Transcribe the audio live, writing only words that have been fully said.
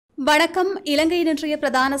வணக்கம். இலங்கையின் இன்றைய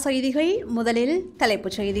பிரதான செய்திகள். முதலில்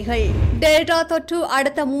தலைப்புச் செய்திகள். டெல்டா தொற்று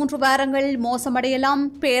அடுத்த 3 வாரங்களில் மோசமடையலாம்.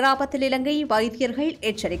 பேராபத்தில் இலங்கை, வைத்தியர்கள்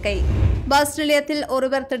எச்சரிக்கை. பஸ் நிலையத்தில்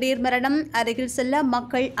ஒருவர் திடீர் மரணம். அருகில் செல்ல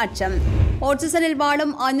மக்கள் அச்சம். ஆக்சிஜனில்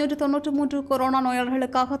வாழும் 593 கொரோனா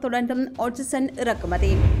நோயாளர்களுக்காக தொடர்ந்தும் ஆக்சிஜன்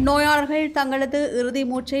இறக்குமதி. நோயாளர்கள் தங்களது இறுதி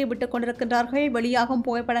மூச்சை விட்டுக் கொண்டிருக்கின்றார்கள். வெளியாகும்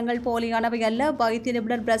புகைப்படங்கள் போலியானவை அல்ல. வைத்திய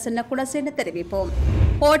நிபுணர் பிரசன்ன குணசேன தெரிவிப்போம்.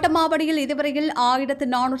 ஓட்டமாவடியில் இதுவரையில்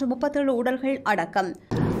 1437 உடல்கள் அடக்கம்.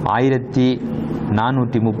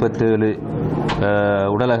 1437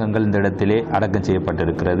 உடலகங்கள் இந்த இடத்திலே அடக்கம்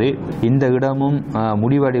செய்யப்பட்டிருக்கிறது. இந்த இடமும்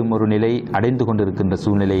முடிவடையும் ஒரு நிலை அடைந்து கொண்டிருக்கின்ற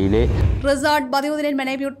சூழ்நிலையிலே ரிசார்ட் பதிவுதலின்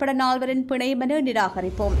மனைவி உட்பட 4 பிணை மனு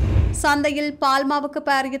நிராகரிப்போம். சந்தையில் பால்மாவுக்கு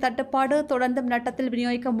பாரிய தட்டுப்பாடு, தொடர்ந்தும் நட்டத்தில்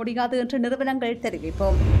விநியோகிக்க முடியாது என்று நிறுவனங்கள்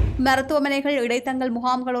தெரிவிப்போம். மருத்துவமனைகள் இடைத்தங்கல்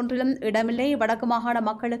முகாம்கள் ஒன்றிலும் இடமில்லை. வடக்கு மாகாண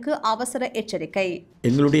மக்களுக்கு அவசர எச்சரிக்கை.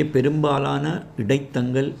 எங்களுடைய பெரும்பாலான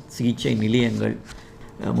இடைத்தங்கல் சிகிச்சை நிலையங்கள்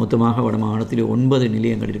மொத்தமாக வடமாகாணத்தில் 9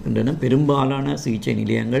 நிலையங்கள் இருக்கின்றன. பெரும்பாலான சிகிச்சை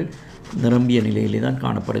நிலையங்கள் நிரம்பிய நிலையிலே தான்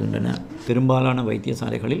காணப்படுகின்றன. பெரும்பாலான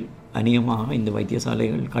வைத்தியசாலைகளில் அநேகமாக இந்த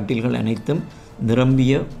வைத்தியசாலைகள் கட்டில்கள் அனைத்தும்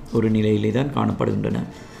நிரம்பிய ஒரு நிலையிலே தான் காணப்படுகின்றன.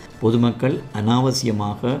 பொதுமக்கள்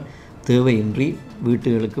அனாவசியமாக தேவையின்றி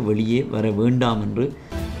வீட்டுகளுக்கு வெளியே வர வேண்டாம் என்று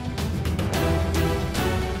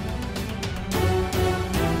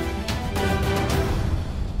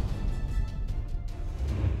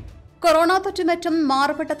கொரோனா தொற்று மற்றும்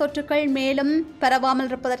மாறுபட்ட தொற்றுகள் மேலும் பரவாமல்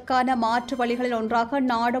இருப்பதற்கான மாற்று வழிகளில் ஒன்றாக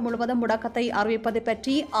நாடு முழுவதும் முடக்கத்தை அறிவிப்பது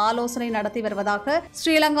பற்றி ஆலோசனை நடத்தி வருவதாக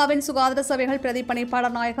ஸ்ரீலங்காவின் சுகாதார சேவைகள்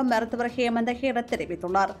பிரதிபலிப்பாளர் நாயகம் மருத்துவர் ஹேமந்த ஹேரத்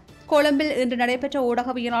தெரிவித்துள்ளார். கொழும்பில் இன்று நடைபெற்ற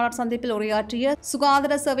ஊடகவியலாளர் சந்திப்பில் உரையாற்றிய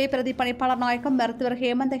சுகாதார சேவை பிரதிபலிப்பாளர் நாயகம் மருத்துவர்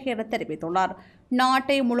ஹேமந்த ஹேரத் தெரிவித்துள்ளார்.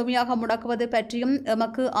 நாட்டை முழுமையாக முடக்குவது பற்றியும்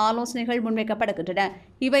எமக்கு ஆலோசனைகள் முன்வைக்கப்படுகின்றன.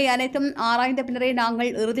 இவை அனைத்தும் ஆராய்ந்த பின்னரே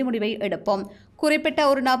நாங்கள் இறுதி முடிவை எடுப்போம். குறிப்பிட்ட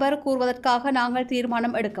ஒரு நபர் கூறுவதற்காக நாங்கள்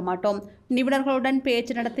தீர்மானம் எடுக்க மாட்டோம். நிபுணர்களுடன்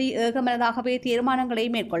பேச்சு நடத்தி ஏகமனதாகவே தீர்மானங்களை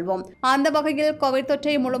மேற்கொள்வோம். அந்த வகையில் கோவிட்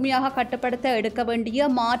தொற்றை முழுமையாக கட்டுப்படுத்த எடுக்க வேண்டிய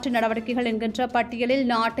மாற்று நடவடிக்கைகள் என்கின்ற பட்டியலில்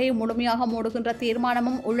நாட்டை முழுமையாக மூடுகின்ற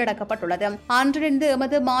தீர்மானமும் உள்ளடக்கப்பட்டுள்ளது. அன்றிலிருந்து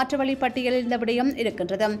எமது மாற்று வழி பட்டியலில் இந்த விடயம்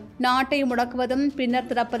இருக்கின்றது. நாட்டை முடக்குவதும் பின்னர்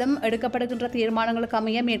திறப்பதும் எடுக்கப்படுகின்ற தீர்மானங்களுக்கு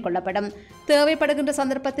அமைய மேற்கொள்ளப்படும். தேவைப்படுகின்ற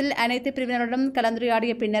சந்தர்ப்பத்தில் அனைத்து பிரிவினருடன்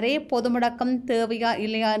கலந்துரையாடிய பின்னரே பொது முடக்கம் தேவையா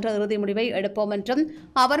இல்லையா என்ற இறுதி முடிவை எடுப்போம் என்றும்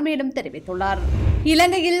அவர் மேலும் தெரிவித்துள்ளார்.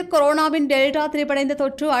 இலங்கையில் கொரோனாவின் டெல்டா திரிபடைந்த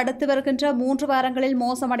தொற்று அடுத்து வருகின்ற 3 வாரங்களில்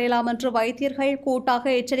மோசமடையலாம் என்று வைத்தியர்கள்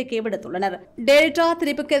கூட்டாக எச்சரிக்கை விடுத்துள்ளனர். டெல்டா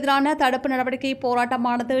திரிப்புக்கு எதிரான தடுப்பு நடவடிக்கை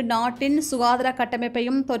போராட்டமானது நாட்டின் சுகாதார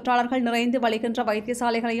கட்டமைப்பையும் தொற்றாளர்கள் நிறைந்து வழிகின்ற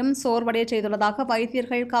வைத்தியசாலைகளையும் சோர்வடைய செய்துள்ளதாக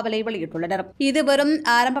வைத்தியர்கள் கவலை வெளியிட்டுள்ளனர். இது வெறும்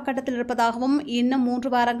ஆரம்ப கட்டத்தில் இருப்பதாகவும் இன்னும்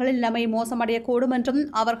 3 வாரங்களில் நிலைமை மோசமடையக்கூடும் என்றும்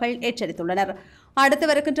அவர்கள் எச்சரித்துள்ளனர். அடுத்து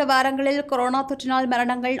வருகின்ற வாரங்களில் கொரோனா தொற்றினால்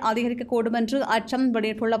மரணங்கள் அதிகரிக்கக்கூடும் என்று அச்சம்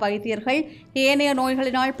வெளியிட்டுள்ள வைத்தியர்கள் ஏனைய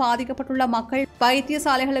நோய்களினால் பாதிக்கப்பட்டுள்ள மக்கள்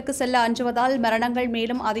வைத்தியசாலைகளுக்கு செல்ல அஞ்சுவதால் மரணங்கள்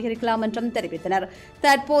மேலும் அதிகரிக்கலாம் என்றும் தெரிவித்தனர்.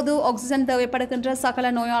 தற்போது ஆக்சிஜன் தேவைப்படுகின்ற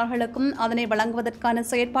சகல நோயாளர்களுக்கும் அதனை வழங்குவதற்கான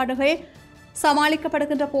செயற்பாடுகள்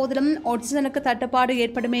சமாளிக்கப்படுகின்ற போதிலும் ஆக்சிஜனுக்கு தட்டுப்பாடு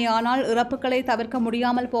ஏற்படுமேயானால் இறப்புகளை தவிர்க்க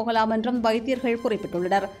முடியாமல் போகலாம் என்றும் வைத்தியர்கள்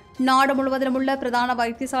குறிப்பிட்டுள்ளனர். நாடு முழுவதிலும் உள்ள பிரதான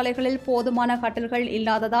வைத்தியசாலைகளில் போதுமான கட்டில்கள்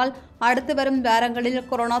இல்லாததால் அடுத்து வரும் வாரங்களில்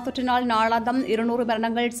கொரோனா தொற்றினால் நாளாந்தம் 200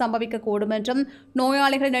 மரணங்கள் சம்பவிக்கக்கூடும் என்றும்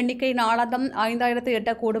நோயாளிகளின் எண்ணிக்கை நாளாந்தம் 5000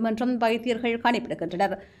 எட்டக்கூடும் என்றும் வைத்தியர்கள்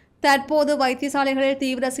கணிப்பிடுகின்றனர். தற்போது வைத்தியசாலைகளில்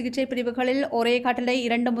தீவிர சிகிச்சை பிரிவுகளில் ஒரே கட்டிலை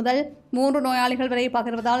 2 முதல் 3 நோயாளிகள் வரை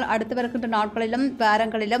பகிர்வதால் அடுத்து வருகின்ற நாட்களிலும்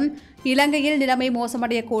வாரங்களிலும் இலங்கையில் நிலைமை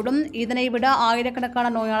மோசமடையக்கூடும். இதனை விட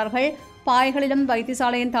ஆயிரக்கணக்கான நோயாளர்கள் பாய்களிலும்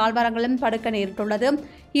வைத்தியசாலையின் தாழ்வாரங்களிலும் படுக்க நேரிட்டுள்ளது.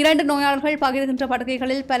 2 நோயாளர்கள் பகிர்கின்ற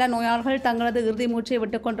படுக்கைகளில் பல நோயாளர்கள் தங்களது இறுதி மூச்சை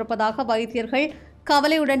விட்டுக் கொண்டிருப்பதாக வைத்தியர்கள்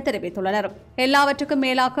கவலையுடன் தெரிவித்துள்ளனர். எல்லாவற்றுக்கும்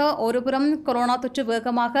மேலாக ஒருபுறம் கொரோனா தொற்று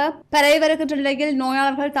வேகமாக பரவி வருகின்ற நிலையில்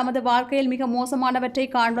நோயாளர்கள் தமது வாழ்க்கையில் மிக மோசமானவற்றை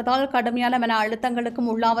காண்பதால் கடுமையான மன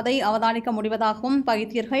அழுத்தங்களுக்கும் உள்ளாவதை அவதானிக்க முடிவதாகவும்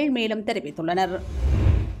வைத்தியர்கள் மேலும் தெரிவித்துள்ளனர்.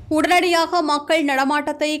 உடனடியாக மக்கள்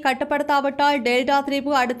நடமாட்டத்தை கட்டுப்படுத்தாவிட்டால் டெல்டா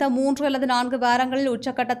திரிபு அடுத்த 3 அல்லது 4 வாரங்களில்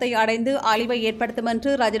உச்சக்கட்டத்தை அடைந்து அழிவை ஏற்படுத்தும்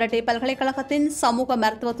என்று ரஜரட்டை பல்கலைக்கழகத்தின் சமூக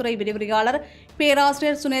மருத்துவத்துறை விரிவுரையாளர்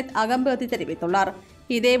பேராசிரியர் சுனேத் அகம்பதி தெரிவித்துள்ளார்.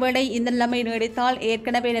 இதேவேளை இந்த நிலைமை நீடித்தால்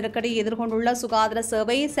ஏற்கனவே நெருக்கடி எதிர்கொண்டுள்ள சுகாதார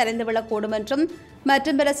சேவை சரிந்துவிடக்கூடும் என்றும்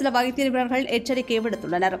மற்றும் பிற சில வைத்திய நிபுணர்கள் எச்சரிக்கை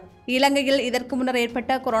விடுத்துள்ளனர். இலங்கையில் இதற்கு முன்னர்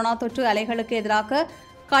ஏற்பட்ட கொரோனா தொற்று அலைகளுக்கு எதிராக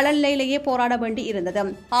களநிலையிலேயே போராட வேண்டி இருந்தது.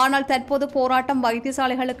 ஆனால் தற்போது போராட்டம்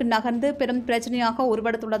வைத்தியசாலைகளுக்கு நகர்ந்து பெரும் பிரச்சனையாக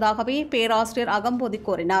உருவெடுத்துள்ளதாகவே பேராசிரியர் அகம்போதி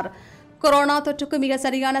கூறினார். கொரோனா தொற்றுக்கு மிக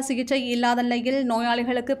சரியான சிகிச்சை இல்லாத நிலையில்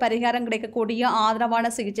நோயாளிகளுக்கு பரிகாரம் கிடைக்கக்கூடிய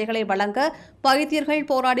ஆதரவான சிகிச்சைகளை வழங்க வைத்தியர்கள்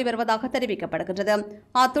போராடி வருவதாக தெரிவிக்கப்படுகின்றது.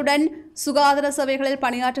 அத்துடன் சுகாதார சேவைகளில்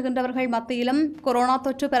பணியாற்றுகின்றவர்கள் மத்தியிலும் கொரோனா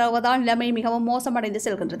தொற்று பரவுவதால் நிலைமை மிகவும் மோசமடைந்து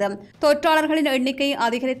செல்கின்றது. தொற்றாளர்களின் எண்ணிக்கை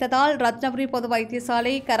அதிகரித்ததால் ரத்னபுரி பொது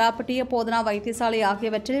வைத்தியசாலை, கராப்பட்டிய போதனா வைத்தியசாலை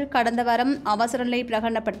ஆகியவற்றில் கடந்த வாரம் அவசர நிலை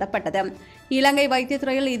பிரகடனப்படுத்தப்பட்டது. இலங்கை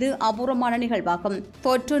வைத்தியத்துறையில் இது அபூர்வமான நிகழ்வாகும்.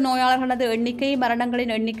 தொற்று நோயாளர்களது எண்ணிக்கை,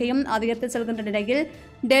 மரணங்களின் எண்ணிக்கையும் அதிகரித்து செல்கின்ற நிலையில்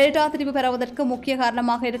டெல்டா திரிவு பரவுவதற்கு முக்கிய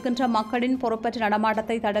காரணமாக இருக்கின்ற மக்களின் பொறுப்பற்ற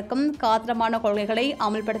நடமாட்டத்தை தடுக்கும் காத்திரமான கொள்கைகளை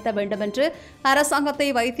அமல்படுத்த வேண்டும் என்று அரசாங்கத்தை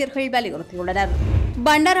வைத்தியர்கள் வலியுறுத்தியுள்ளனர்.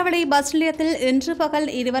 பண்டாரவளை பஸ் நிலையத்தில் இன்று பகல்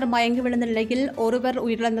இருவர் மயங்கி விழுந்த நிலையில் ஒருவர்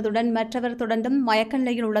உயிரிழந்ததுடன் மற்றவர் தொடர்ந்தும் மயக்க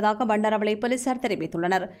நிலையில் உள்ளதாக பண்டாரவளை போலீசார்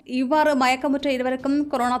தெரிவித்துள்ளனர். இவ்வாறு மயக்கமுற்ற இருவருக்கும்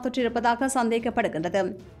கொரோனா தொற்று இருப்பதாக சந்தேகிக்கப்படுகின்றது.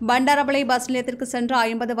 பண்டாரவளை பஸ் நிலையத்திற்கு சென்ற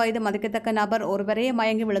 50 வயது மதிக்கத்தக்க நபர் ஒருவரே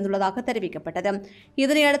மயங்கி விழுந்துள்ளதாக தெரிவிக்கப்பட்டது.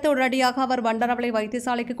 இதனையடுத்து உடனடியாக அவர் பண்டாரவளை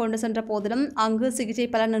வைத்தியசாலைக்கு கொண்டு சென்ற போதிலும் அங்கு சிகிச்சை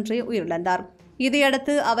பலனின்றி உயிரிழந்தார்.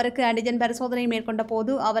 இதையடுத்து அவருக்கு ஆன்டிஜன் பரிசோதனை மேற்கொண்ட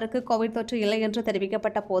போது அவருக்கு கோவிட் தொற்று இல்லை என்று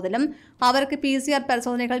தெரிவிக்கப்பட்ட போதிலும் அவருக்கு PCR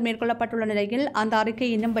பரிசோதனைகள் மேற்கொள்ளப்பட்டுள்ள நிலையில் அந்த அறிக்கை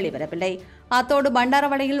இன்னும் வெளிவரவில்லை. அத்தோடு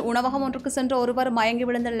பண்டாரவளையில் உணவகம் ஒன்றுக்கு சென்ற ஒருவர் மயங்கி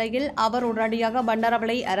விழுந்த நிலையில் அவர் உடனடியாக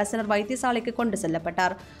பண்டாரவளை அரசினர் வைத்தியசாலைக்கு கொண்டு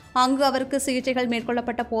செல்லப்பட்டார். அங்கு அவருக்கு சிகிச்சைகள்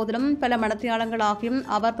மேற்கொள்ளப்பட்ட போதிலும் பல மணித்தியாலங்களாகியும்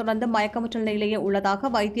அவர் தொடர்ந்து மயக்கமுற்ற நிலையிலேயே உள்ளதாக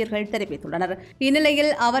வைத்தியர்கள் தெரிவித்துள்ளனர்.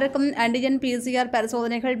 இந்நிலையில் அவருக்கும் ஆன்டிஜன் PCR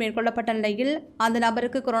பரிசோதனைகள் மேற்கொள்ளப்பட்ட நிலையில் அந்த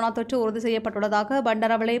நபருக்கு கொரோனா தொற்று உறுதி செய்யப்பட்டுள்ளது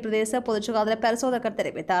பண்டாரவளை பிரதேச பொதுச் சுகாதார பரிசோதகர்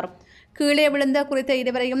தெரிவித்தார். கீழே விழுந்த குறித்த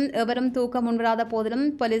இருவரையும் எவரும் தூக்க முன்வராத போதிலும்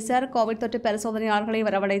போலீசார் கோவிட் தொற்று பரிசோதனையாளர்களை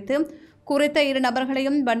வரவழைத்து குறித்த 2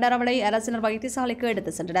 நபர்களையும் பண்டாரவளை அரசினர் வைத்தியசாலைக்கு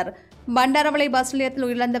எடுத்துச் சென்றனர். பண்டாரவளை பஸ் நிலையத்தில்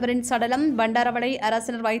உயிரிழந்தவரின் சடலம் பண்டாரவளை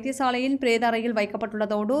அரசினர் வைத்தியசாலையின் பிரேத அறையில்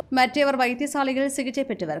வைக்கப்பட்டுள்ளதோடு மற்றவர் வைத்தியசாலையில் சிகிச்சை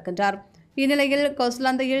பெற்று வருகின்றார். இந்நிலையில்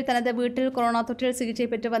கொஸ்லந்தையில் தனது வீட்டில் கொரோனா தொற்றில் சிகிச்சை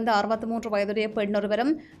பெற்று வந்த 63 வயதுடைய பெண்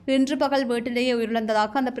ஒருவரும் இன்று பகல் வீட்டிலேயே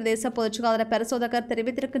உயிரிழந்ததாக அந்த பிரதேச பொதுச் சுகாதார பரிசோதகர்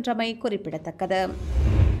தெரிவித்திருக்கின்றமை குறிப்பிடத்தக்கது.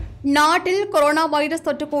 நாட்டில் கொரோனா வைரஸ்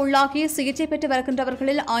தொற்றுக்கு உள்ளாகி சிகிச்சை பெற்று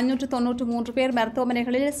வருகின்றவர்களில் 593 பேர்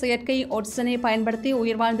மருத்துவமனைகளில் செயற்கை ஆக்சிஜனை பயன்படுத்தி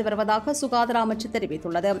உயிர் வாழ்ந்து வருவதாக சுகாதார அமைச்சு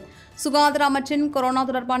தெரிவித்துள்ளது. சுகாதார அமைச்சின் கொரோனா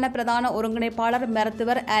தொடர்பான பிரதான ஒருங்கிணைப்பாளர்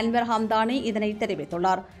மருத்துவர் அன்வர் ஹம்தானி இதனை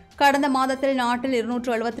தெரிவித்துள்ளார். கடந்த மாதத்தில் நாட்டில்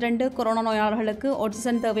 272 கொரோனா நோயாளர்களுக்கு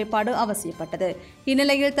ஆக்சிஜன் தேவைப்பாடு அவசியப்பட்டது.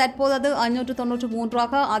 இந்நிலையில் தற்போது அது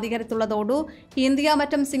 593 அதிகரித்துள்ளதோடு இந்தியா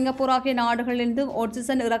மற்றும் சிங்கப்பூர் ஆகிய நாடுகளிலிருந்து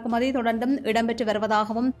ஆக்சிஜன் இறக்குமதி தொடர்ந்தும் இடம்பெற்று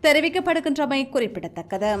வருவதாகவும் தெரிவிக்கப்படுகின்றமை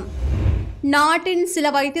குறிப்பிடத்தக்கது. நாட்டின் சில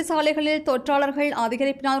வைத்தியசாலைகளில் தொற்றாளர்கள்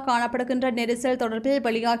அதிகரிப்பினால் காணப்படுகின்ற நெரிசல் தொடர்பில்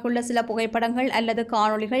வெளியாகியுள்ள சில புகைப்படங்கள் அல்லது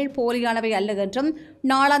காணொலிகள் போலியானவை அல்ல என்றும்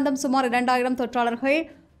நாளாந்தம் சுமார் 2000 தொற்றாளர்கள்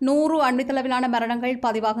 100 அண்மைத்தளவிலான மரணங்கள்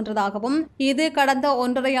பதிவாகின்றதாகவும் இது கடந்த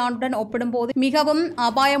 1.5 ஆண்டுடன் ஒப்பிடும்போது மிகவும்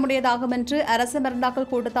அபாயமுடையதாகும் என்று அரசு மருந்தாக்கல்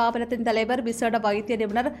கூட்டுத்தாபனத்தின் தலைவர் விசேட வைத்திய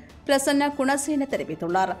நிபுணர் பிரசன்ன குணசேன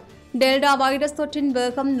தெரிவித்துள்ளார். டெல்டா வைரஸ் தொற்றின்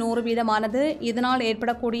வேகம் 100%. இதனால்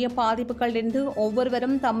ஏற்படக்கூடிய பாதிப்புகளிலிருந்து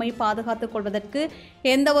ஒவ்வொருவரும் தம்மை பாதுகாத்துக் கொள்வதற்கு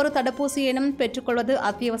எந்தவொரு தடுப்பூசியையும் பெற்றுக்கொள்வது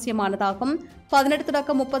அத்தியாவசியமானதாகும். 18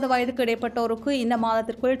 தொடக்கம் 30 வயதுக்கு இடைப்பட்டோருக்கு இந்த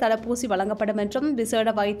மாதத்திற்குள் தடுப்பூசி வழங்கப்படும் என்றும்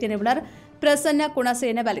விசேட வைத்திய நிபுணர் பிரசன்ன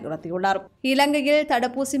குணசேன வலியுறுத்தியுள்ளார். இலங்கையில்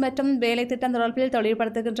தடுப்பூசி மற்றும் வேலை திட்டம் தொடர்பில்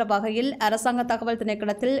தெளிவுபடுத்துகின்ற வகையில் அரசாங்க தகவல்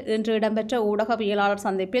திணைக்களத்தில் இன்று இடம்பெற்ற ஊடகவியலாளர்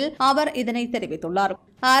சந்திப்பில் அவர் இதனை தெரிவித்துள்ளார்.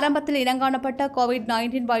 ஆரம்பத்தில் இனங்காணப்பட்ட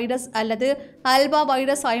கோவிட்-19 வைரஸ் அல்லது அல்பா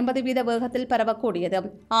வைரஸ் 50% வேகத்தில் பரவக்கூடியது.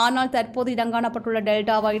 ஆனால் தற்போது இடங்காணப்பட்டுள்ள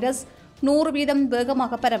டெல்டா வைரஸ் 100%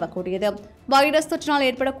 வேகமாக பரவக்கூடியது. வைரஸ் தொற்றினால்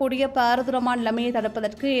ஏற்படக்கூடிய பாரதூரமான நிலைமையை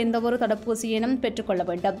தடுப்பதற்கு எந்தவொரு தடுப்பூசியையும் பெற்றுக்கொள்ள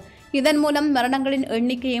வேண்டும். இதன் மூலம் மரணங்களின்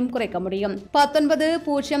எண்ணிக்கையும் குறைக்க முடியும்.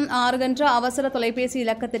 1906 என்ற அவசர தொலைபேசி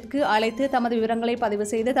இலக்கத்திற்கு அழைத்து தமது விவரங்களை பதிவு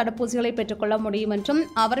செய்து தடுப்பூசிகளை பெற்றுக்கொள்ள முடியும் என்றும்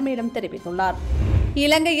அவர் மேலும் தெரிவித்துள்ளார்.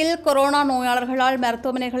 இலங்கையில் கொரோனா நோயாளர்களால்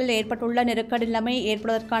மருத்துவமனைகளில் ஏற்பட்டுள்ள நெருக்கடி நிலைமை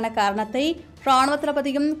ஏற்படுவதற்கான காரணத்தை ராணுவ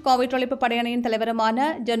தளபதியும் கோவிட் ஒழிப்பு படையணியின் தலைவருமான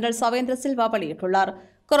ஜெனரல் சவேந்திர சில்வா வெளியிட்டுள்ளார்.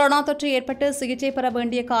 கொரோனா தொற்று ஏற்பட்டு சிகிச்சை பெற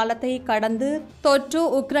வேண்டிய காலத்தை கடந்து தொற்று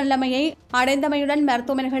உக்கிர நிலைமையை அடைந்தமையுடன்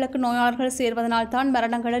மருத்துவமனைகளுக்கு நோயாளர்கள் சேர்வதனால் தான்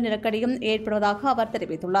மரணங்களும் நெருக்கடியும் ஏற்படுவதாக அவர்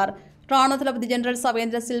தெரிவித்துள்ளார். ராணுவ தளபதி ஜெனரல்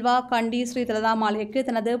சவேந்திர சில்வா கண்டி ஸ்ரீ தலதா மாளிகைக்கு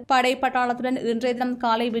தனது படை பட்டாளத்துடன் இன்றைய தினம்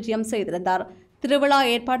காலை விஜயம் செய்திருந்தார். திருவிழா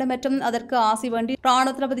ஏற்பாடு மற்றும் அதற்கு ஆசி வேண்டி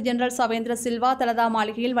ராணுவ தளபதி ஜெனரல் சவேந்திர சில்வா தலதா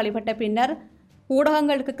மாளிகையில் வழிபட்ட பின்னர்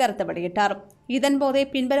ஊடகங்களுக்கு கருத்து வெளியிட்டார். இதன்போதே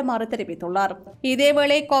பின்வருமாறு தெரிவித்துள்ளார்.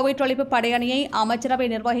 இதேவேளை கோவிட் ஒழிப்பு படையணியை அமைச்சரவை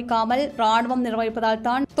நிர்வகிக்காமல் ராணுவம் நிர்வகிப்பதால்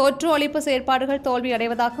தான் தொற்று ஒழிப்பு செயற்பாடுகள்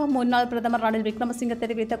தோல்வியடைவதாக முன்னாள் பிரதமர் ரணில் விக்ரமசிங்க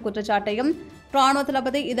தெரிவித்த குற்றச்சாட்டையும் ராணுவ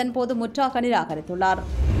தளபதி இதன்போது முற்றாக நிராகரித்துள்ளார்.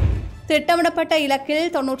 திட்டமிடப்பட்ட இலக்கில்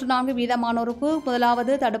 94%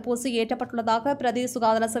 முதலாவது தடுப்பூசி ஏற்றப்பட்டுள்ளதாக பிரதி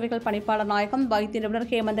சுகாதார சேவைகள் பணிப்பாளர் நாயகம் வைத்திய நிபுணர்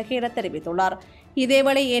ஹேமந்த ஹேரத் தெரிவித்துள்ளார்.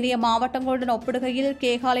 இதேவேளை ஏனைய மாவட்டங்களுடன் ஒப்பிடுகையில்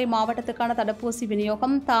கேகாலை மாவட்டத்துக்கான தடுப்பூசி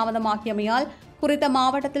விநியோகம் தாமதமாகியமையால் குறித்த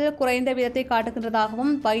மாவட்டத்தில் குறைந்த வீதத்தை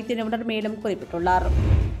காட்டுகின்றதாகவும் வைத்திய நிபுணர் மேலும் குறிப்பிட்டுள்ளார்.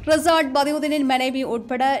 ரிசார்ட் பதியுதீனின் மனைவி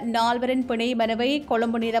உட்பட 4வரின் பிணை மனுவை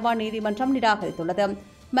கொழும்பு நீதவான் நீதிமன்றம் நிராகரித்துள்ளது.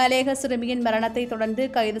 மலேக சிறுமியின் மரணத்தை தொடர்ந்து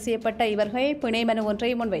கைது செய்யப்பட்ட இவர்கள் பிணை மனு ஒன்றை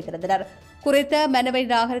முன்வைத்திருந்தனர். குறித்த மனுவை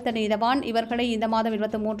நிராகரித்த நீதவான் இவர்களை இந்த மாதம்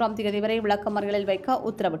 23ஆம் தேதி வரை விளக்கமறியலில் வைக்க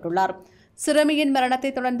உத்தரவிட்டுள்ளார். சிறுமியின் மரணத்தை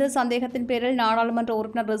தொடர்ந்து சந்தேகத்தின் பேரில் நாடாளுமன்ற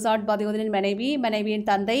உறுப்பினர் ரிசார்ட் பதியுதீனின் மனைவி, மனைவியின்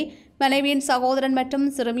தந்தை, மனைவியின் சகோதரன் மற்றும்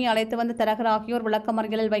சிறுமி அழைத்து வந்த தரகர் ஆகியோர்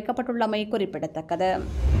விளக்கமறியலில் வைக்கப்பட்டுள்ளமை குறிப்பிடத்தக்கது.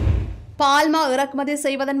 பால்மா இறக்குமதி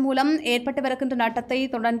செய்வதன் மூலம் ஏற்பட்டு வருகின்ற நட்டத்தை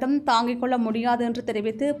தொடர்ந்தும் தாங்கிக் கொள்ள முடியாது என்று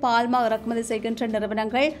தெரிவித்து பால்மா இறக்குமதி செய்கின்ற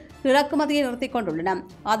நிறுவனங்கள் இறக்குமதியை நிறுத்திக் கொண்டுள்ளன.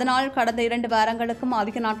 அதனால் கடந்த 2 வாரங்களுக்கும்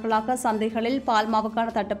அதிக நாட்களாக சந்தைகளில்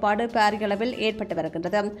பால்மாவுக்கான தட்டுப்பாடு பாரிய அளவில் ஏற்பட்டு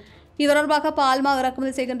வருகின்றது. இது தொடர்பாக பால்மா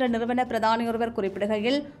இறக்குமதி செய்கின்ற நிறுவன பிரதானி ஒருவர்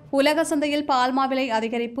குறிப்பிடுகையில், உலக சந்தையில் பால்மா விலை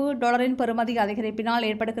அதிகரிப்பு, டாலரின் பெறுமதி அதிகரிப்பினால்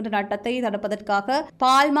ஏற்படுகின்ற நட்டத்தை தடுப்பதற்காக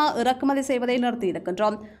பால்மா இறக்குமதி செய்வதை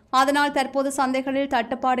நிறுத்தியிருக்கின்றோம். அதனால் தற்போது சந்தைகளில்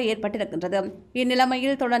தட்டுப்பாடு ஏற்பட்டிருக்கின்றது.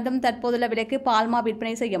 இந்நிலைமையில் தொடர்ந்தும் தற்போதுள்ள விலைக்கு பால்மா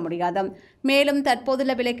விற்பனை செய்ய முடியாது. மேலும்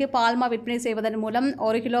தற்போதுள்ள விலைக்கு பால்மா விற்பனை செய்வதன் மூலம்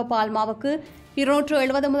 1 கிலோ பால்மாவுக்கு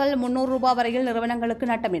 270 முதல் 300 ரூபாய் வரையில் நிறுவனங்களுக்கு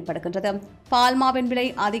நட்டம் ஏற்படுகின்றது. பால்மாவின் விலை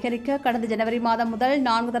அதிகரிக்க கடந்த ஜனவரி மாதம் முதல்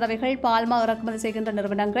 4 தடவைகள் பால்மா இறக்குமதி செய்கின்ற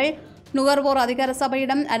நிறுவனங்கள் நுகர்வோர் அதிகார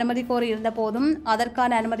சபையிடம் அனுமதி கோரி இருந்த போதும்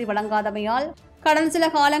அதற்கான அனுமதி வழங்காதமையால் கடந்த சில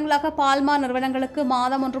காலங்களாக பால்மா நிறுவனங்களுக்கு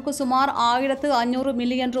மாதம் ஒன்றுக்கு சுமார் 1500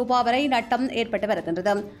 மில்லியன் ரூபாய் வரை நட்டம் ஏற்பட்டு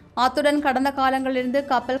வருகின்றது. அத்துடன் கடந்த காலங்களிலிருந்து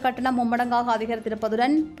கப்பல் கட்டணம் மும்மடங்காக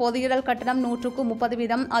அதிகரித்திருப்பதுடன் பொதியிடல் கட்டணம்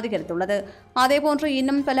 130% அதிகரித்துள்ளது. அதேபோன்று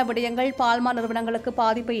இன்னும் பல விடயங்கள் பால்மா நிறுவனங்களுக்கு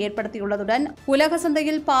பாதிப்பை ஏற்படுத்தியுள்ளதுடன் உலக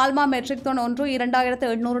சந்தையில் பால்மா மெட்ரிக் டன் ஒன்று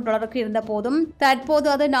 $2,800 இருந்த போதும் தற்போது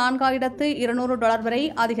அது $4,200 வரை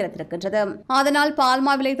அதிகரித்திருக்கின்றது. அதனால்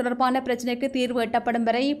பால்மா விலை தொடர்பான பிரச்சினைக்கு தீர்வு எட்டப்படும்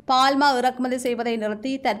வரை பால்மா இறக்குமதி செய்வதை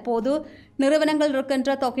நிறுத்தி தற்போது நிறுவனங்கள்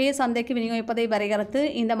இருக்கின்ற தொகையை சந்தைக்கு விநியோகிப்பதை வரையறுத்து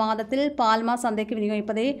இந்த மாதத்தில் பால்மா சந்தைக்கு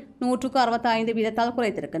விநியோகிப்பதை 165 வீதத்தால்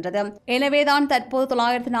குறைத்திருக்கின்றது. எனவேதான் தற்போது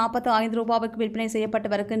 $945 ரூபாய்க்கு விற்பனை செய்யப்பட்டு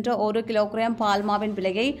வருகின்ற 1 கிலோகிராம் பால்மாவின்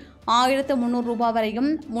விலையை 1300 ரூபாய் வரையும்,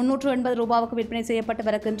 380 ரூபாய்க்கு விற்பனை செய்யப்பட்டு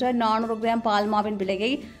வருகின்ற 400 கிராம் பால்மாவின்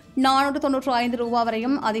விலையை 495 ரூபாய்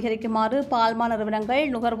வரையும் அதிகரிக்குமாறு பால்மா நிறுவனங்கள்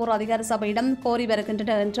நுகர்வோர் அதிகார சபையிடம் கோரி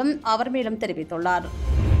வருகின்றன என்றும் அவர் மேலும் தெரிவித்துள்ளார்.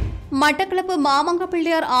 மட்டக்களப்பு மாமங்க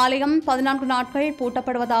பிள்ளையார் ஆலயம் 14 நாட்கள்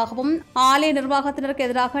பூட்டப்படுவதாகவும் ஆலய நிர்வாகத்தினருக்கு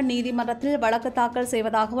எதிராக நீதிமன்றத்தில் வழக்கு தாக்கல்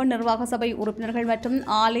செய்வதாகவும் நிர்வாக சபை உறுப்பினர்கள் மற்றும்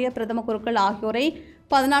ஆலய பிரதம குருக்கள் ஆகியோரை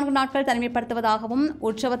 14 நாட்கள் தனிமைப்படுத்துவதாகவும்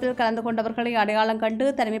உற்சவத்தில் கலந்து கொண்டவர்களை அடையாளம் கண்டு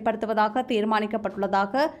தனிமைப்படுத்துவதாக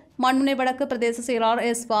தீர்மானிக்கப்பட்டுள்ளதாக மண்முனை வடக்கு பிரதேச செயலாளர்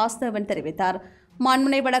எஸ். வாசுதேவன் தெரிவித்தார்.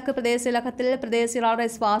 மண்முனை வடக்கு பிரதேச செயலகத்தில் பிரதேச செயலாளர்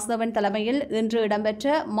எஸ். வாசுதேவன் தலைமையில் இன்று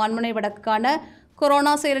இடம்பெற்ற மண்முனை வடக்குக்கான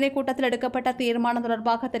கொரோனா செயலணி கூட்டத்தில் எடுக்கப்பட்ட தீர்மானம்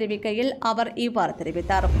தொடர்பாக தெரிவிக்கையில் அவர் இவ்வாறு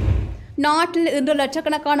தெரிவித்தார். நாட்டில் இன்று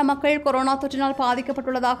லட்சக்கணக்கான மக்கள் கொரோனா தொற்றினால்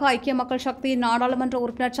பாதிக்கப்பட்டுள்ளதாக ஐக்கிய மக்கள் சக்தியின் நாடாளுமன்ற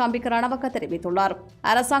உறுப்பினர் சம்பிக்க ரணவக்க தெரிவித்துள்ளார்.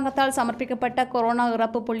 அரசாங்கத்தால் சமர்ப்பிக்கப்பட்ட கொரோனா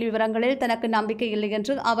இறப்பு புள்ளி விவரங்களில் தனக்கு நம்பிக்கை இல்லை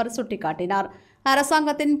என்று அவர் சுட்டிக்காட்டினார்.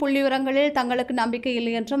 அரசாங்கத்தின் புள்ளி விவரங்களில் தங்களுக்கு நம்பிக்கை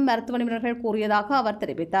இல்லை என்றும் மருத்துவ நிபுணர்கள் கூறியதாக அவர்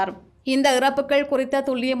தெரிவித்தார். இந்த இறப்புகள் குறித்த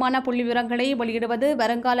துல்லியமான புள்ளி விவரங்களை வெளியிடுவது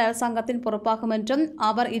வருங்கால அரசாங்கத்தின் பொறுப்பாகும் என்றும்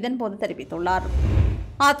அவர் இதன்போது தெரிவித்துள்ளார்.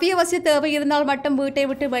 அத்தியாவசிய தேவை இருந்தால் மட்டும் வீட்டை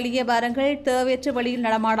விட்டு வெளியே வாருங்கள், தேவையற்ற வெளியில்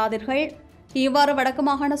நடமாடாதீர்கள். இவ்வாறு வடக்கு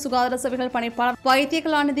மாகாண சுகாதார சேவைகள் பணிப்பாளர் வைத்திய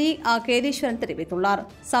கலாநிதி கேதீஸ்வரன் தெரிவித்துள்ளார்.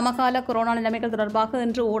 சமகால கொரோனா நிலைமைகள் தொடர்பாக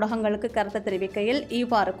இன்று ஊடகங்களுக்கு கருத்து தெரிவிக்கையில்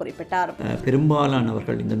இவ்வாறு குறிப்பிட்டார்.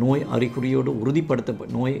 பெரும்பாலானவர்கள் இந்த நோய் அறிகுறியோடு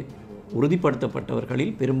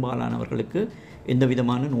உறுதிப்படுத்தப்பட்டவர்களில் பெரும்பாலானவர்களுக்கு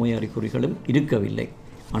எந்தவிதமான நோய் அறிகுறிகளும் இருக்கவில்லை.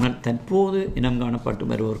 ஆனால் தற்போது இனம் காணப்பட்டு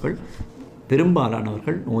வருபவர்கள்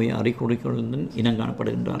பெரும்பாலானவர்கள் நோய் அறிகுறிகளுடன் இனம்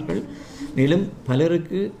காணப்படுகின்றார்கள். மேலும்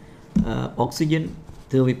பலருக்கு ஆக்சிஜன்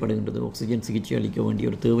தேவைப்படுகின்றது, ஆக்சிஜன் சிகிச்சை அளிக்க வேண்டிய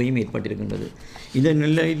ஒரு தேவையும் ஏற்பட்டிருக்கின்றது. இந்த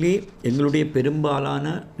நிலையிலே எங்களுடைய பெரும்பாலான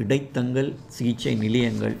இடைத்தங்கல் சிகிச்சை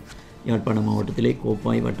நிலையங்கள் யாழ்ப்பாணம் மாவட்டத்திலே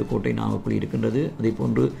கோப்பாய், வட்டுக்கோட்டை, நாவக்குழி இருக்கின்றது.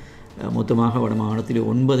 அதேபோன்று மொத்தமாக வடமாகாணத்திலே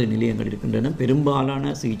 9 நிலையங்கள் இருக்கின்றன.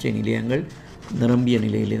 பெரும்பாலான சிகிச்சை நிலையங்கள் நிரம்பிய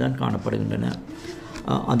நிலையிலே தான் காணப்படுகின்றன.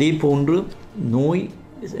 அதே போன்று நோய்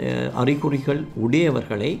அறிகுறிகள்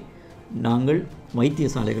உடையவர்களை நாங்கள்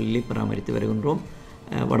வைத்தியசாலைகளிலே பராமரித்து வருகின்றோம்.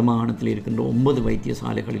 வடமாகாணத்தில் இருக்கின்ற 9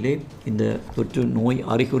 வைத்தியசாலைகளிலே இந்த தொற்று நோய்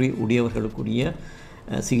அறிகுறி உடையவர்களுக்குரிய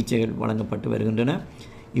சிகிச்சைகள் வழங்கப்பட்டு வருகின்றன.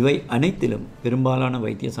 இவை அனைத்திலும் பெரும்பாலான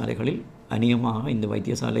வைத்தியசாலைகளில் அநேகமாக இந்த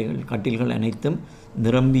வைத்தியசாலைகள் கட்டில்கள் அனைத்தும்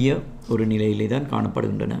நிரம்பிய ஒரு நிலையிலே தான்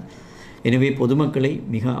காணப்படுகின்றன. எனவே பொதுமக்களை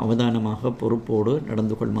மிக அவதானமாக பொறுப்போடு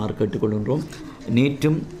நடந்து கொள்ளுமாறு கேட்டுக்கொள்கின்றோம்.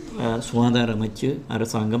 நேற்றும் சுகாதார அமைச்சு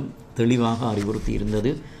அரசாங்கம் தெளிவாக அறிவுறுத்தி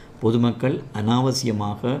இருந்தது, பொதுமக்கள்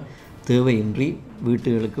அனாவசியமாக தேவையின்றி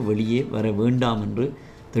வீட்டுகளுக்கு வெளியே வர வேண்டாம் என்று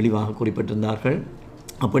தெளிவாக குறிப்பிட்டிருந்தார்கள்.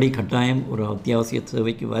 அப்படி கட்டாயம் ஒரு அத்தியாவசிய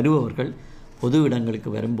சேவைக்கு வருபவர்கள் பொது இடங்களுக்கு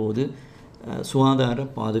வரும்போது சுகாதார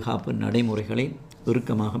பாதுகாப்பு நடைமுறைகளை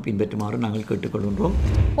இறுக்கமாக பின்பற்றுமாறு நாங்கள் கேட்டுக்கொள்கின்றோம்.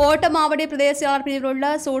 ஓட்டமாவடி பிரதேச செயலாளர் பிரிவில் உள்ள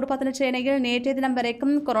சூடுபத்தின சேனையில் நேற்றைய தினம்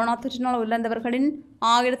வரைக்கும் கொரோனா தொற்றினால் உயிரிழந்தவர்களின்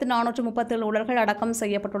 1437 உடல்கள் அடக்கம்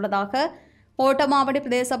செய்யப்பட்டுள்ளதாக ஓட்டமாவடி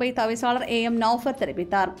பிரதேச சபை தவிசாளர் AM நௌஃபர்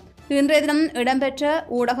தெரிவித்தார். இன்றைய தினம் இடம்பெற்ற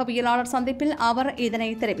ஊடகவியலாளர் சந்திப்பில் அவர் இதனை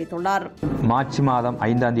தெரிவித்துள்ளார். மார்ச் மாதம்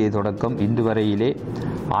 5ஆம் தேதி தொடக்கம் இன்று வரையிலே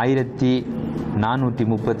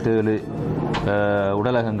 1437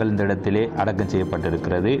 உடலகங்கள் இந்த இடத்திலே அடக்கம்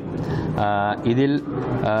செய்யப்பட்டிருக்கிறது. இதில்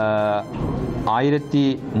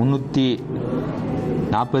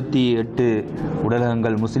 1348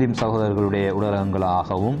 உடலகங்கள் முஸ்லிம் சகோதரர்களுடைய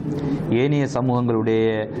உடலகங்களாகவும் ஏனைய சமூகங்களுடைய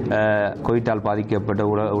கோவிட்டால் பாதிக்கப்பட்ட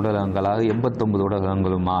உடலகங்களாக 89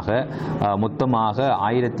 உடலகங்களுமாக மொத்தமாக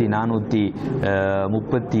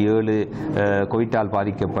 1437 கோவிட்டால்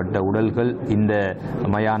பாதிக்கப்பட்ட உடல்கள் இந்த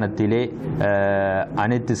மயானத்திலே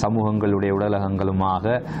அனைத்து சமூகங்களுடைய உடலகங்களுமாக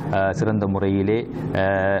சிறந்த முறையிலே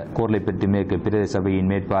கோர்லைப்பட்டி மேற்கு பிரதேச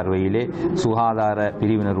சபையின் மேற்பார்வையிலே சுகாதார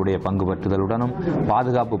பிரிவினருடைய பங்கு பற்றுதலுடனும்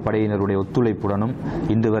பாதுகாப்பு படையினருடைய ஒத்துழைப்புடனும்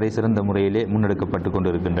இன்று வரை சிறந்த முறையிலே முன்னெடுக்கப்பட்டு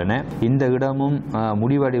கொண்டிருக்கின்றன. இந்த இடமும்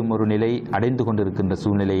முடிவடையும் ஒரு நிலை அடைந்து கொண்டிருக்கின்ற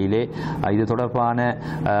சூழ்நிலையிலே இது தொடர்பான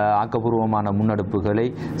ஆக்கப்பூர்வமான முன்னெடுப்புகளை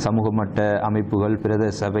சமூக மட்ட அமைப்புகள்,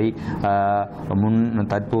 பிரதேச சபை,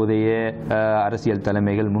 தற்போதைய அரசியல்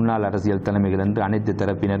தலைமைகள், முன்னாள் அரசியல் தலைமைகள் என்று அனைத்து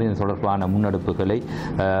தரப்பினரும் இது தொடர்பான முன்னெடுப்புகளை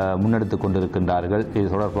முன்னெடுத்துக் கொண்டிருக்கின்றார்கள். இது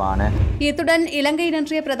தொடர்பான இத்துடன் இலங்கையின்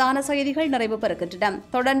இன்றைய பிரதான செய்திகள் நிறைவு பெறுகின்றன.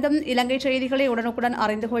 தொடர்ந்தும் இலங்கை செய்திகளை உடனுக்குடன்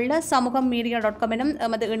அறிந்து கொள்ள சமூகம் media.com எனும்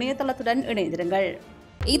எமது இணையதளத்துடன் இணைந்திருங்கள்.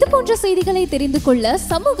 இது போன்ற செய்திகளை தெரிந்து கொள்ள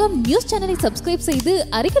சமூகம் நியூஸ் சேனலை சப்ஸ்கிரைப் செய்து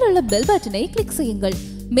அருகில் உள்ள பெல் பட்டனை கிளிக் செய்யுங்கள்.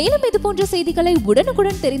 மேலும் இது போன்ற செய்திகளை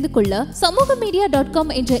உடனுக்குடன் தெரிந்து கொள்ள சமூகம் media.com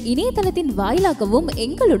என்ற இணையதளத்தின் வாயிலாகவும்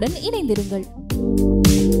எங்களுடன் இணைந்திருங்கள்.